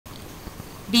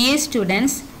Dear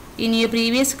students, in your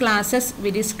previous classes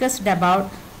we discussed about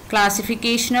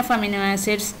classification of amino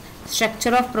acids,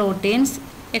 structure of proteins,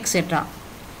 etc.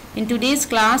 In today's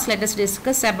class, let us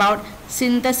discuss about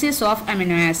synthesis of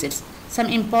amino acids, some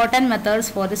important methods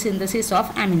for the synthesis of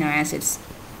amino acids.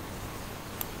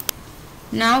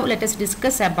 Now let us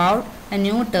discuss about a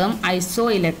new term,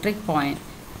 isoelectric point.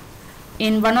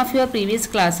 In one of your previous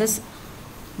classes,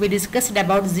 we discussed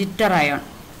about zither ion.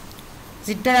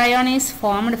 Zither ion is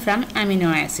formed from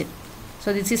amino acid.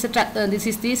 So this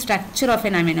is the structure of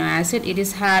an amino acid. It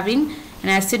is having an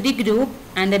acidic group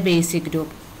and a basic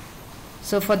group.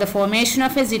 So for the formation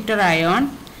of a zither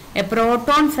ion, a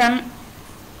proton from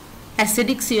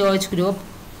acidic COH group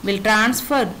will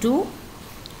transfer to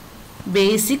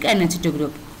basic NH2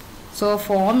 group. So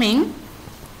forming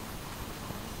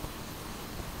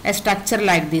a structure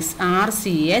like this,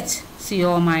 RCH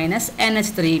CO minus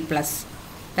NH3 plus.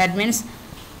 That means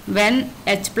when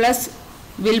H plus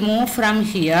will move from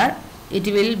here, it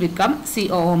will become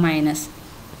COO minus.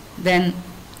 Then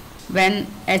when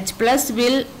H plus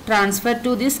will transfer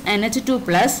to this NH2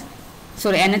 plus,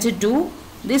 NH2,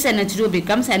 this NH2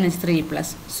 becomes NH3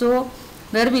 plus. So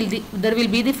there will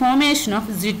be the formation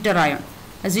of zither ion.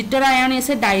 A zither ion is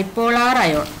a dipolar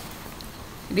ion.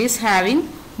 It is having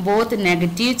both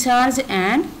negative charge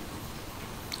and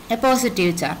a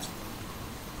positive charge,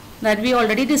 that we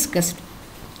already discussed.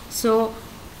 So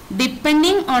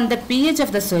depending on the pH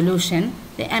of the solution,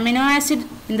 the amino acid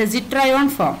in the zither ion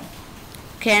form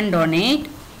can donate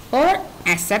or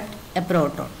accept a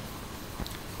proton.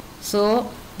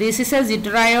 So this is a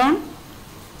zither ion.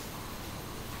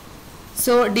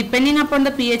 So depending upon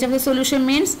the pH of the solution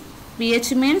means,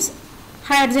 pH means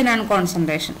hydrogen ion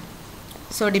concentration.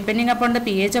 So depending upon the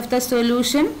pH of the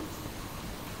solution,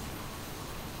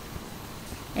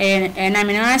 an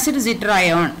amino acid zither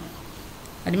ion,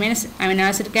 that means amino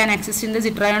acid can exist in the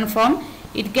zither ion form.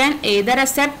 It can either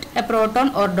accept a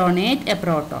proton or donate a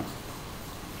proton,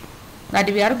 that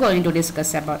we are going to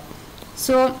discuss about.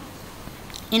 So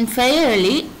in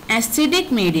fairly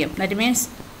acidic medium, that means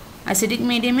acidic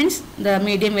medium means the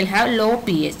medium will have low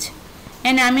pH,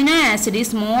 an amino acid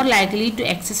is more likely to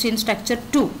exist in structure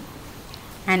 2,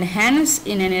 and hence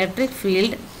in an electric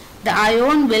field the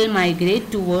ion will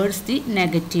migrate towards the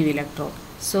negative electrode.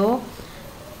 So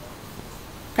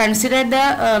consider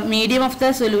the medium of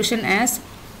the solution as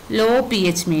low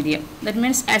pH medium, that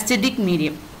means acidic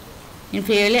medium. In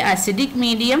fairly acidic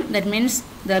medium, that means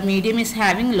the medium is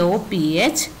having low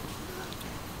pH.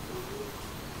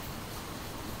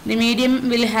 The medium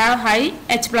will have high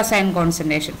H plus ion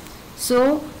concentration.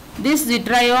 So this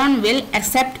zither ion will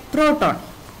accept proton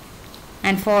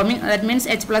and forming, that means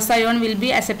H plus ion will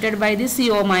be accepted by the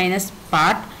CO minus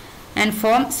part and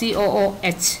form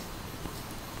COOH.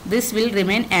 This will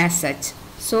remain as such.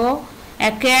 So a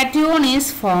cation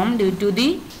is formed due to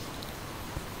the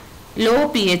low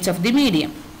pH of the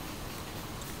medium.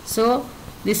 So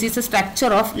this is a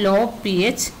structure of low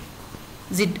pH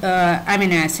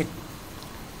amino acid.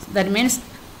 That means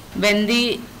when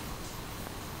the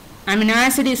amino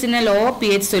acid is in a low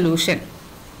pH solution,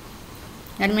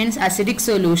 that means acidic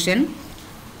solution,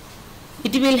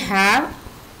 it will have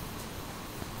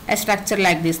a structure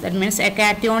like this, that means a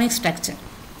cationic structure.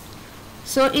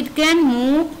 So it can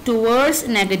move towards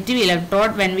negative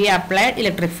electrode when we apply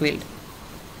electric field.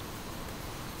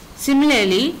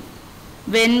 Similarly,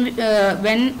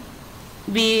 when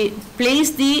we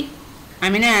place the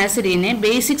amino acid in a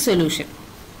basic solution,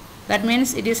 that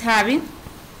means it is having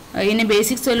in a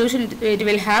basic solution it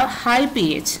will have high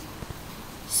pH.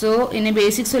 So in a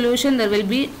basic solution there will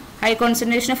be high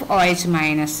concentration of OH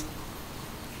minus.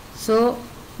 So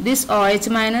this OH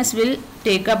minus will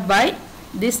take up by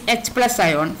this H plus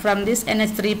ion from this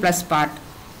NH3 plus part.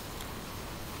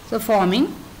 So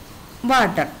forming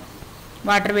water.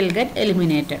 Water will get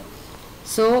eliminated.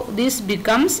 So this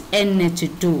becomes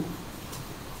NH2.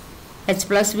 H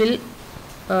plus will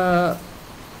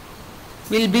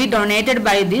be donated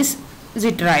by this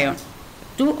zither ion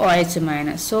to OH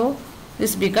minus. So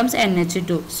this becomes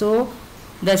NH2. So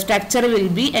the structure will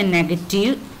be a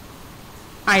negative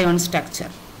ion structure.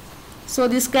 So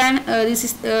this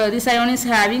ion is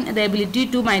having the ability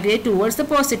to migrate towards the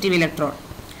positive electrode.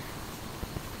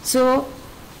 So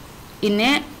in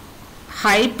a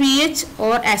high pH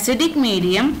or acidic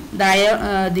medium,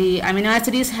 the amino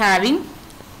acid is having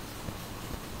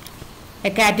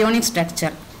a cationic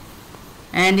structure,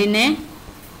 and in a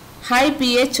high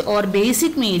pH or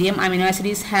basic medium, amino acid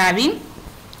is having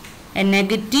a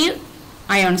negative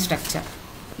ion structure,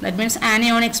 that means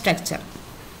anionic structure,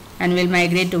 and will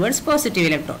migrate towards positive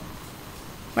electron.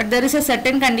 but there is a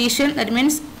certain condition, that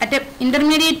means at a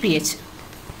intermediate pH.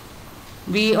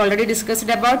 We already discussed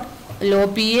about low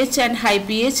pH and high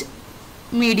pH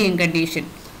median condition.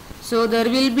 So there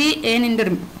will be an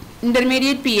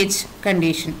intermediate pH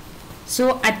condition.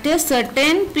 So at a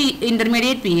certain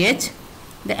intermediate pH,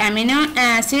 the amino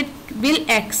acid will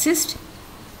exist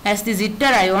as the zither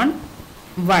ion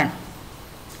 1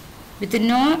 with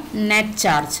no net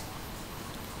charge,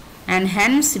 and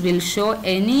hence will show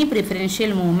any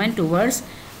preferential movement towards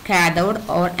cathode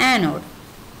or anode.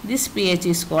 This pH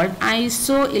is called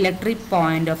isoelectric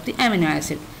point of the amino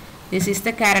acid. This is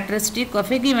the characteristic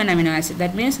of a given amino acid.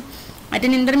 That means at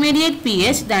an intermediate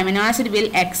pH, the amino acid will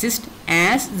exist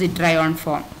as zither ion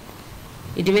form.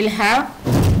 It will have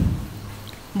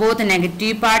both a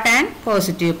negative part and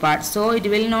positive part. So it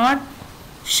will not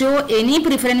show any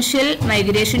preferential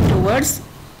migration towards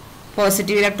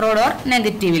positive electrode or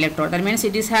negative electrode. That means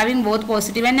it is having both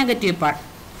positive and negative part.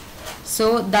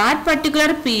 So that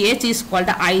particular pH is called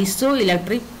the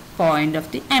isoelectric point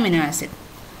of the amino acid.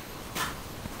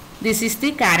 This is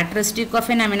the characteristic of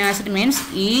an amino acid, means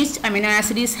each amino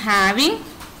acid is having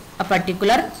a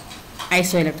particular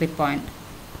isoelectric point.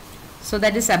 So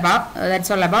that is about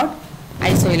that's all about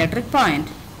isoelectric point.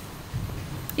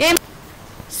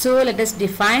 So let us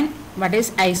define what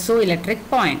is isoelectric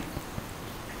point.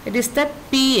 It is the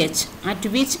pH at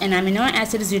which an amino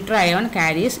acid zither ion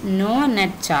carries no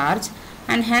net charge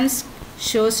and hence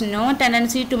shows no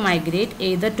tendency to migrate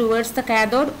either towards the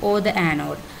cathode or the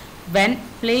anode. When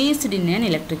placed in an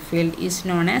electric field is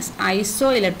known as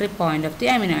isoelectric point of the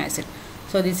amino acid.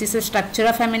 So this is the structure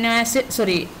of amino acid.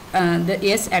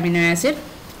 Amino acid.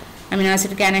 Amino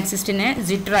acid can exist in a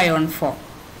zither ion form.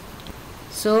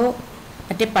 So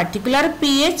at a particular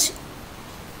pH,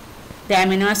 the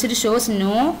amino acid shows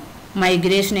no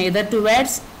migration either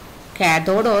towards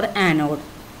cathode or anode.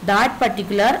 That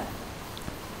particular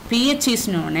pH is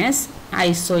known as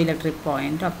isoelectric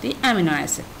point of the amino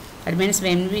acid. That means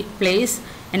when we place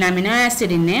an amino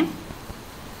acid in a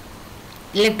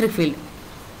electric field,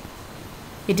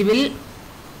 it will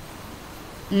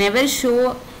never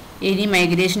show any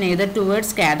migration either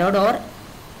towards cathode or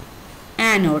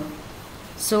anode.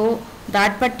 So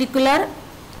that particular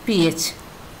pH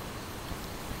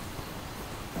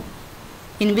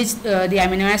in which the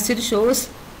amino acid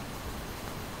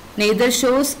neither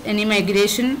shows any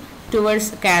migration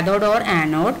towards cathode or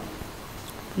anode,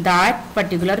 that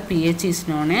particular pH is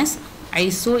known as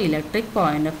isoelectric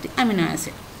point of the amino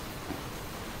acid.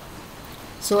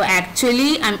 So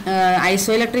actually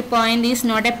isoelectric point is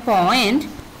not a point,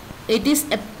 it is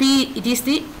the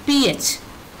pH.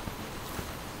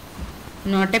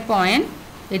 Not a point,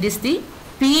 it is the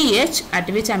pH at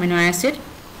which amino acid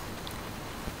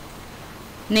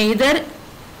neither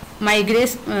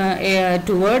migrates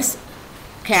towards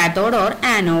cathode or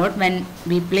anode when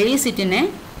we place it in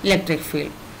a electric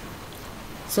field.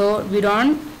 So you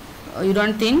don't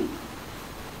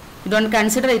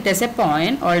consider it as a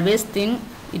point, always think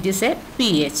it is a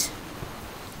pH.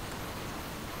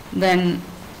 Then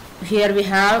here we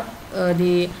have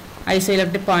the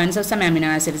isoelectric points of some amino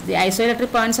acids. The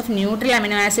isoelectric points of neutral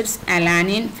amino acids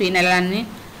alanine, phenylalanine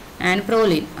and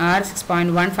proline are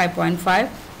 6.1, 5.5,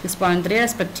 6.3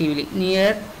 respectively,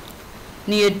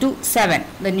 near to 7,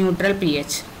 the neutral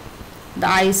pH. The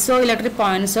isoelectric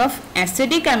points of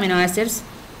acidic amino acids,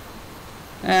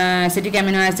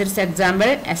 example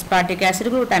aspartic acid,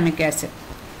 glutamic acid,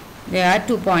 they are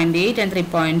 2.8 and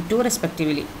 3.2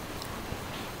 respectively,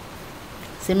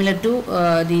 similar to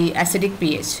the acidic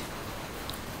pH.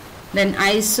 Then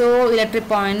isoelectric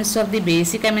points of the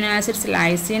basic amino acids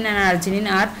lysine and arginine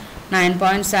are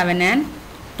 9.7 and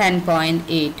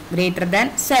 10.8, greater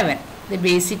than 7, the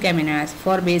basic amino acid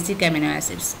for basic amino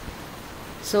acids.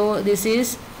 So this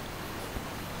is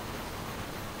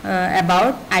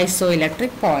about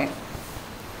isoelectric point.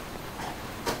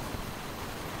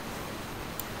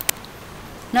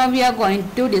 Now we are going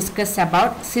to discuss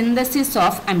about synthesis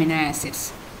of amino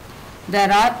acids.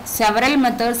 There are several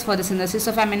methods for the synthesis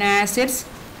of amino acids.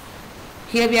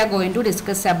 Here we are going to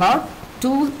discuss about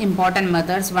two important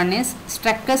methods. One is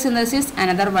Strecker synthesis,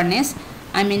 another one is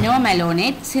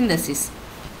amino-malonate synthesis.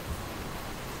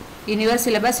 In your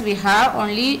syllabus we have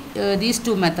only these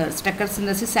two methods, Strecker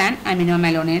synthesis and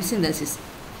amino-malonate synthesis.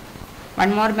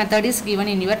 One more method is given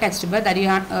in your textbook that you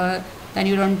have, then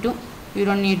you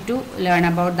don't need to learn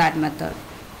about that method.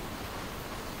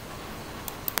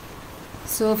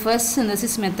 So first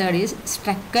synthesis method is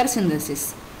Strecker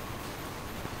synthesis.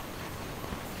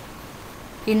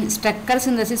 In Strecker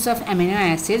synthesis of amino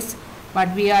acids,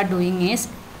 what we are doing is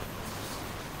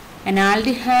an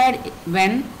aldehyde,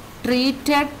 when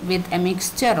treated with a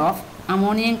mixture of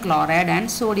ammonium chloride and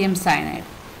sodium cyanide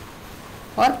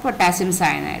or potassium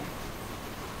cyanide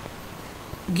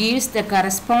gives the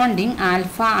corresponding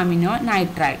alpha amino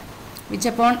nitrile, which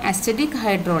upon acidic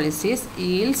hydrolysis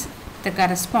yields the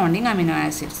corresponding amino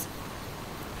acids.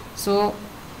 So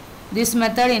this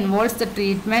method involves the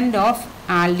treatment of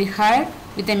aldehyde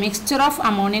with a mixture of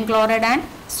ammonium chloride and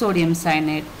sodium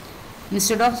cyanide.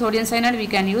 Instead of sodium cyanide, we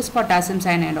can use potassium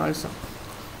cyanide also.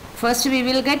 First we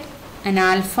will get an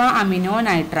alpha amino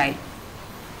nitrile,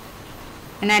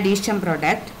 an addition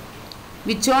product,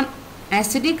 which on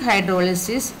acidic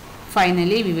hydrolysis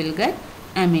finally we will get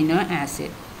amino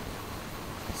acid.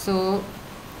 So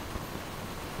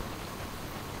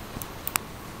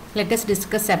let us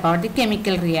discuss about the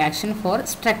chemical reaction for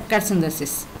Strecker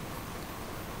synthesis.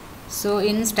 So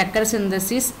in Strecker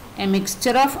synthesis, a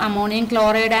mixture of ammonium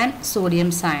chloride and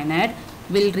sodium cyanide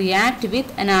will react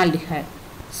with an aldehyde.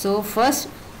 So first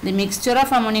the mixture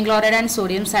of ammonium chloride and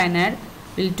sodium cyanide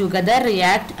will together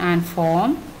react and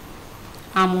form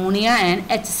ammonia and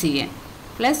HCN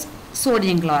plus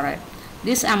sodium chloride.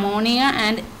 This ammonia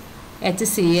and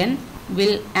HCN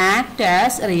will act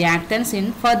as reactants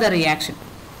in further reaction.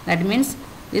 That means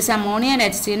this ammonia and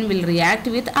HCN will react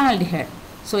with aldehyde.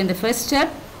 So in the first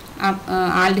step,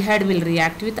 aldehyde will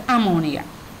react with ammonia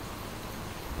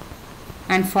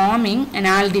and forming an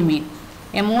aldimine.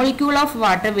 A molecule of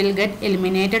water will get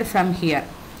eliminated from here.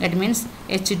 That means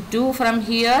H2 from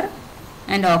here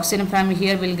and oxygen from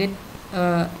here will get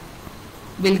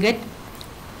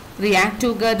react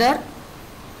together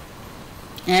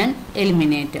and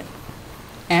eliminated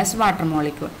as water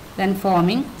molecule, then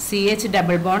forming CH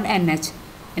double bond NH.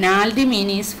 An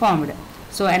aldimine is formed.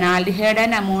 So an aldehyde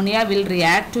and ammonia will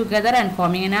react together and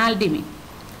forming an aldimine.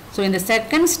 So in the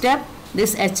second step,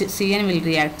 this HCN will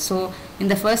react. So in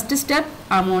the first step,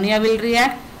 ammonia will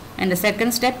react, and the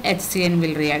second step, HCN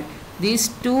will react. These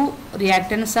two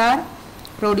reactants are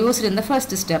produced in the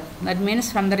first step. That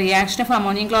means from the reaction of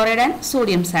ammonium chloride and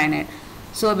sodium cyanide.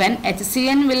 So when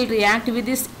HCN will react with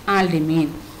this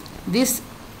aldimine, this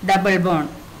double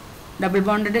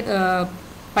bonded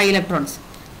pi electrons,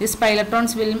 this pi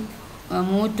electrons will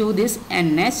move to this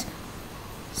NH.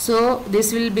 So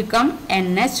this will become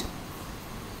NH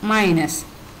minus.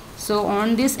 So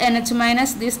on this NH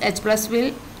minus, this H plus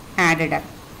will added up.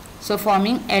 So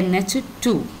forming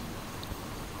NH2.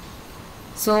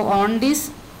 So on this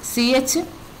CH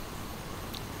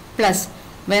plus,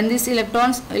 when these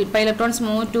pi electrons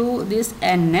move to this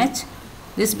NH,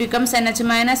 this becomes NH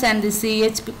minus and this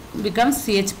CH becomes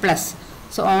CH plus.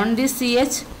 So on this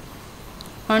CH,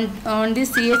 on this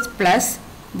CH plus,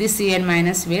 this Cn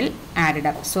minus will added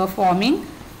up. So forming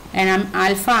an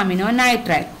alpha amino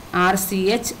nitrile,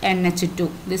 RCH NH2.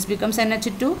 This becomes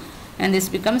NH2 and this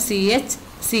becomes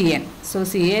CHCN. So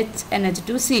CH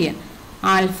NH2 CN,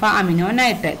 alpha amino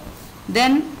nitrile.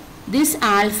 Then this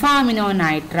alpha amino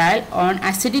nitrile on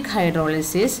acidic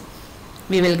hydrolysis,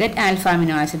 we will get alpha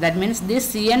amino acid. That means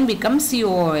this Cn becomes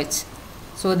COOH.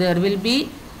 So there will be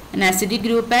an acidic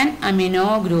group and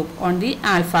amino group on the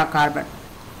alpha carbon.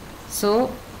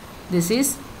 So this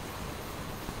is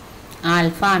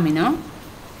alpha amino.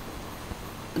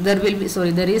 There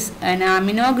is an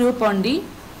amino group on the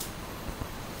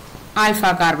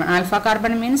alpha carbon. Alpha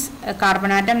carbon means a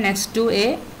carbon atom next to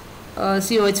a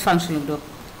COH functional group.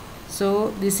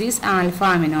 So this is alpha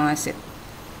amino acid.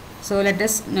 So let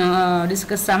us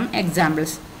discuss some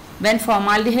examples. When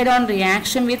formaldehyde on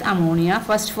reaction with ammonia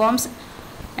first forms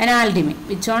an aldimine,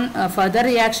 which on further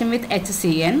reaction with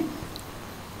HCN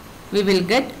we will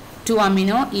get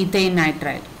 2-amino ethane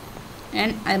nitrile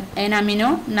and an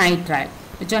amino nitrile,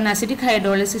 which on acidic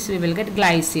hydrolysis we will get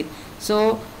glycine.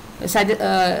 So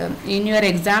in your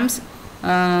exams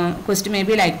question may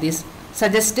be like this: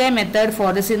 suggest a method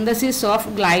for the synthesis of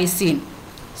glycine.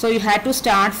 So you have to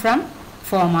start from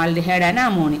formaldehyde and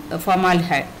ammonia.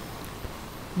 Formaldehyde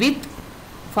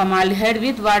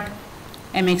with what?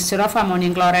 A mixture of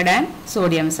ammonium chloride and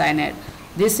sodium cyanide.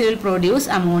 This will produce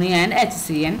ammonia and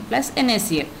HCN plus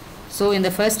NaCl. So in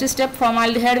the first step,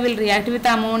 formaldehyde will react with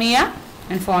ammonia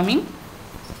and forming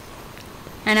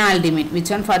an aldimine, which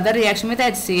on further reaction with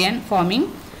HCN forming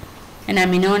an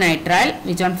amino nitrile,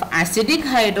 which on acidic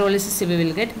hydrolysis we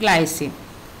will get glycine.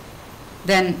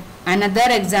 Then another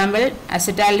example,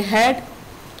 acetaldehyde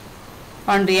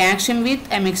on reaction with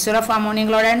a mixture of ammonium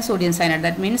chloride and sodium cyanide.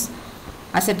 That means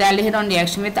acetaldehyde on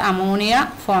reaction with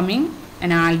ammonia forming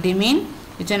an aldimine,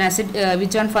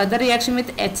 which on further reaction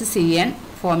with HCN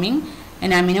forming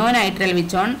an amino nitrile,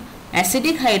 which on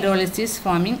acidic hydrolysis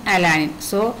forming alanine.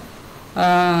 So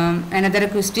another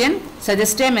question: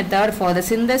 suggest a method for the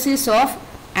synthesis of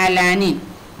alanine.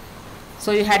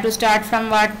 So you have to start from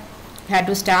what? You have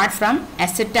to start from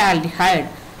acetaldehyde.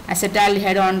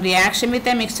 Acetaldehyde on reaction with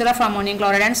a mixture of ammonium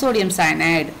chloride and sodium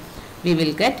cyanide, we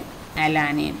will get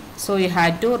alanine. So you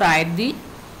have to write the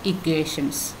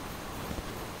equations.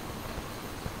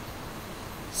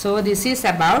 So this is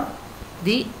about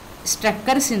the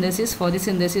Strucker synthesis for the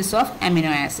synthesis of amino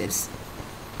acids.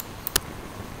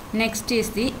 Next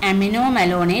is the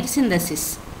amino-malonate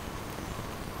synthesis.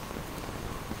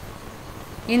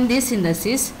 In this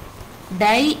synthesis,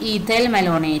 diethyl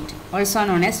malonate, also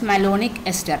known as malonic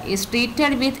ester, is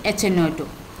treated with HNO2,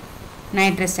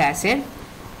 nitrous acid,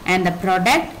 and the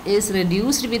product is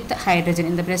reduced with hydrogen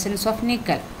in the presence of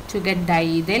nickel to get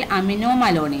diethyl amino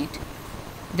malonate.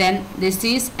 Then this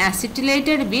is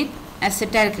acetylated with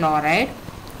acetyl chloride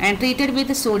and treated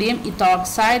with sodium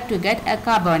ethoxide to get a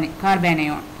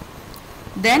carbanion.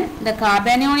 Then the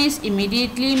carbanion is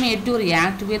immediately made to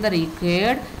react with the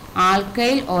required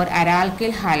alkyl or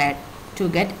aralkyl halide to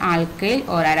get alkyl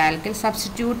or aralkyl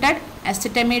substituted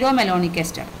acetamido-malonic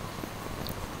ester.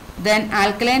 Then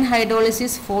alkaline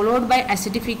hydrolysis followed by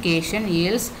acidification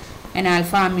yields an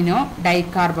alpha-amino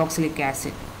dicarboxylic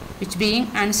acid, which being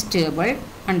unstable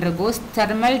undergoes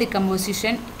thermal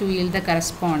decomposition to yield the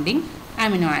corresponding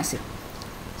amino acid.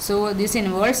 So this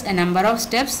involves a number of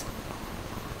steps.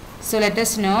 So let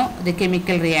us know the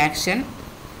chemical reaction.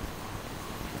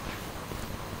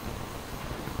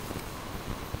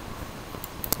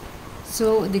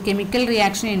 So the chemical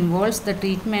reaction involves the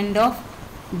treatment of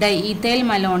diethyl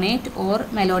malonate or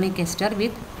malonic ester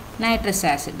with nitrous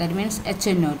acid, that means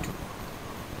HNO2.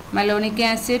 Malonic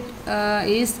acid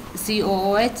is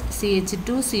COOH,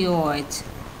 CH2, COOH.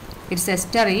 Its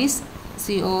ester is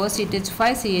COO,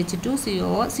 CH5, CH2,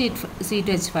 COO,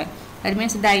 C2H5. That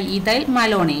means diethyl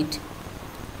malonate.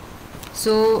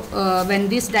 So when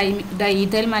this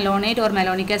diethyl malonate or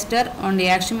malonic ester on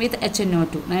reaction with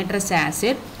HNO2, nitrous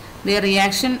acid, the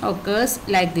reaction occurs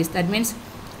like this. That means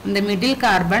in the middle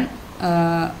carbon,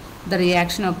 the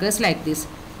reaction occurs like this: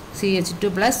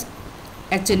 CH2 plus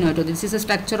HNO2. This is the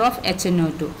structure of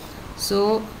HNO2.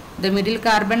 So the middle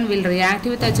carbon will react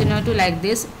with HNO2 like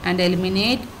this and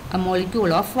eliminate a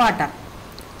molecule of water,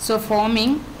 so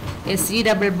forming a C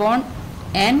double bond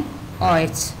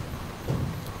NOH.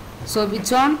 So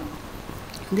which on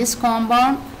this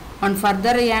compound on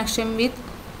further reaction with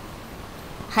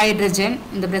hydrogen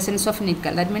in the presence of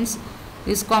nickel, that means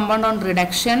this compound on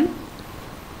reduction,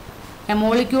 a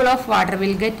molecule of water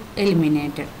will get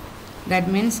eliminated. That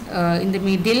means in the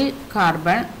middle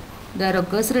carbon there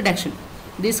occurs reduction.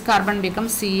 This carbon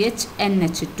becomes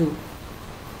CHNH2.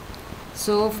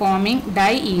 So forming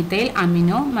diethyl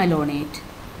amino malonate.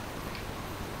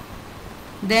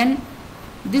 Then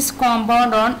this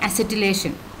compound on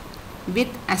acetylation with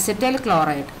acetyl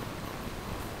chloride.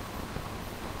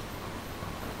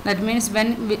 That means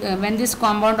when this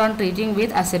compound on treating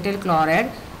with acetyl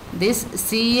chloride, this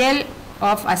Cl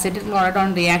of acetyl chloride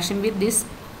on reaction with this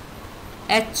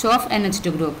H of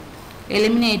NH2 group,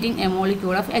 eliminating a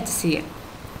molecule of HCl.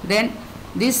 Then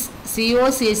this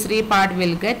COCH3 part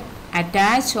will get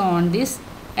attached on this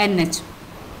NH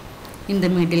in the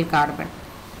middle carbon,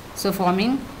 so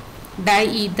forming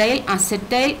diethyl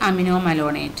acetyl amino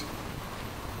malonate.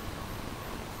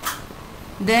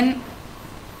 Then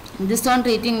this on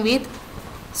treating with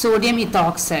sodium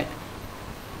ethoxide.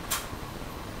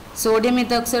 Sodium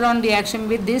ethoxide on reaction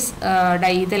with this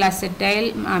diethyl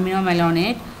acetyl amino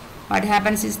malonate, what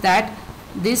happens is that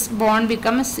this bond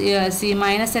becomes C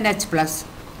minus and H plus.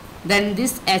 Then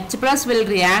this H plus will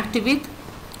react with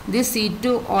this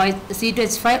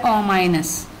C2H5O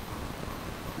minus.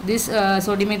 This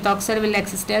sodium ethoxide will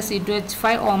exist as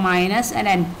C2H5O minus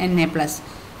and Na plus.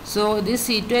 So this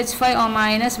C2H5O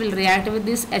minus will react with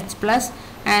this H plus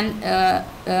and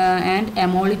a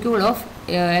molecule of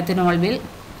ethanol will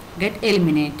get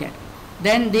eliminated.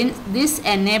 Then this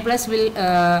Na plus will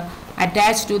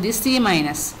attach to this C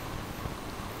minus.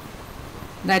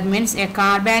 That means a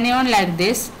carbanion like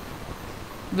this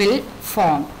will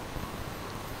form.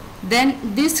 Then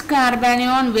this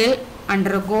carbanion will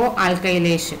undergo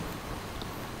alkylation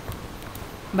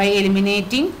by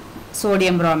eliminating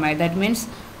sodium bromide. That means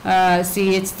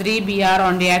CH3Br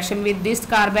on reaction with this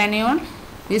carbanion,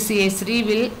 this CH3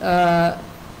 will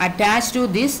attach to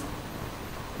this.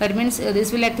 That means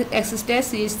this will exist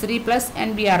as CH3 plus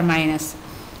and Br minus.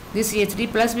 This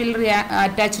CH3 plus will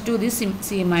attach to this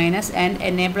C minus and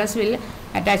Na plus will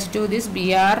attach to this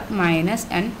Br minus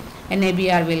and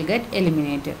NaBr will get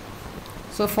eliminated.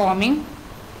 So forming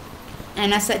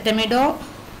an acetamido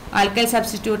alkyl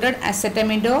substituted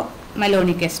acetamido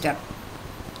malonic ester.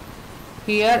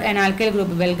 here an alkyl group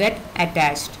will get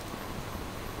attached.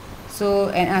 So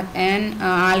an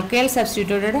alkyl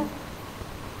substituted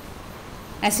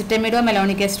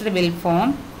acetamidomalonic ester will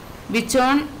form, which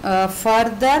on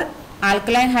further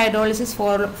alkaline hydrolysis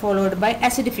followed by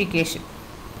acidification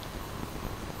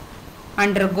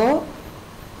undergo,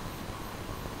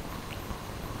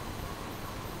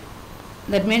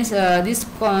 that means this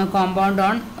compound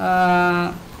on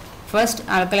first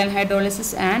alkaline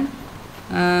hydrolysis and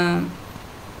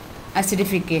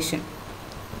acidification.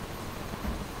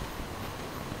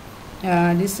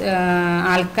 This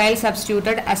alkyl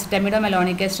substituted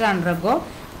acetamidomalonic ester undergo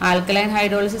alkaline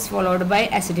hydrolysis followed by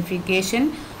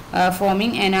acidification,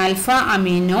 forming an alpha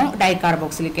amino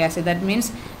dicarboxylic acid. That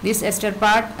means this ester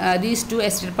part, these two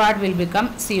ester part will become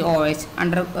COH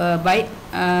under by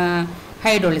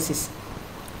hydrolysis,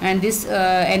 and this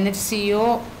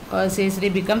NHCO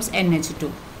CH3 becomes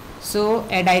NH2. So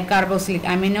a dicarboxylic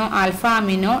alpha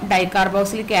amino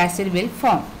dicarboxylic acid will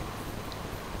form.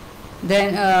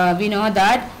 Then we know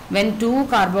that when two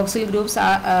carboxyl groups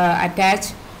are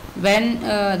attached,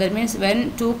 that means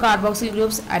when two carboxyl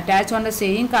groups attach on the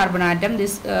same carbon atom,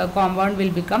 this compound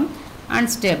will become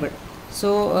unstable.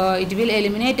 So it will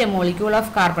eliminate a molecule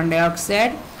of carbon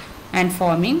dioxide and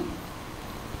forming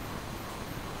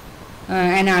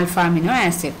an alpha amino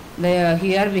acid.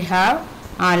 Here we have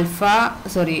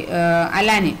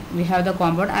alanine. We have the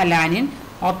compound alanine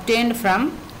obtained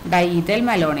from diethyl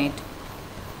malonate.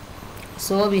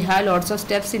 So we have lots of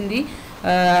steps in the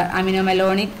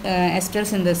aminomalonic ester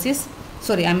synthesis,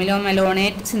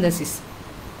 aminomalonate synthesis.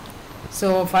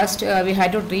 So first we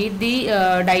have to treat the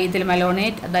diethyl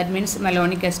malonate, that means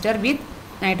malonic ester, with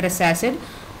nitrous acid.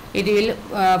 It will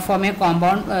form a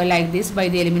compound like this by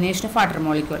the elimination of water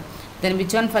molecule. Then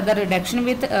which on further reduction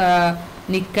with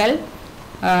nickel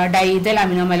diethyl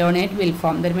aminomalonate will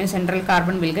form, that means central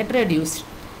carbon will get reduced.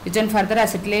 Which on further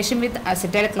acetylation with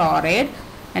acetyl chloride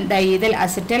and diethyl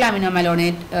acetyl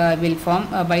aminomalonate will form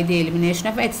by the elimination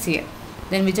of HCl.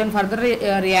 Then which on further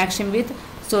reaction with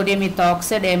sodium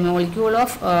ethoxide, a molecule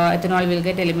of ethanol will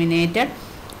get eliminated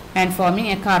and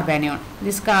forming a carbanion.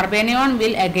 This carbanion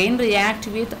will again react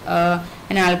with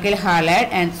an alkyl halide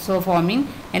and so forming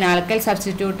an alkyl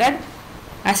substituted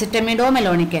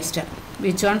acetamidomalonic ester,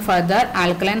 which on further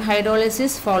alkaline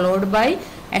hydrolysis followed by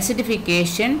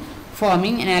acidification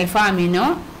forming an alpha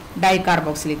amino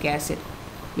dicarboxylic acid,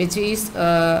 which is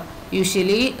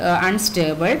usually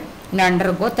unstable and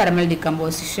undergo thermal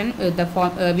decomposition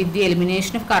with the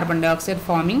elimination of carbon dioxide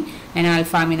forming an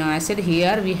alpha amino acid.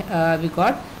 Here we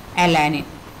got alanine.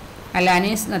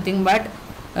 Alanine is nothing but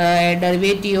a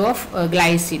derivative of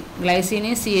glycine.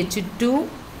 Glycine is CH2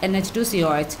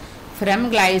 NH2COH.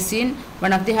 From glycine,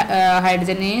 one of the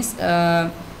hydrogen is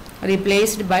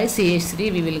replaced by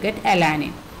CH3. We will get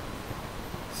alanine.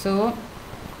 So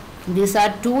these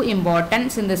are two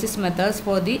important synthesis methods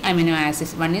for the amino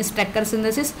acids. One is Strecker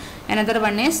synthesis, another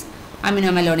one is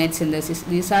aminomalonate synthesis.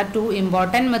 These are two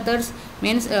important methods.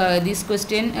 Means this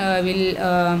question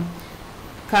will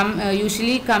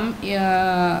usually comes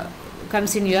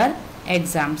in your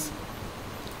exams,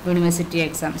 university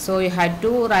exams. So you had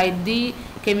to write the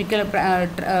chemical,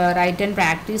 write and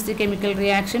practice the chemical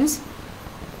reactions.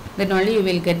 Then only you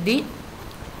will get the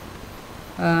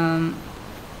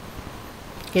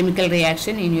chemical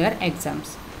reaction in your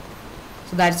exams.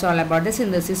 So that's all about the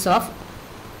synthesis of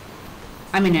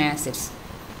amino acids.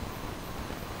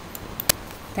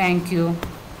 Thank you.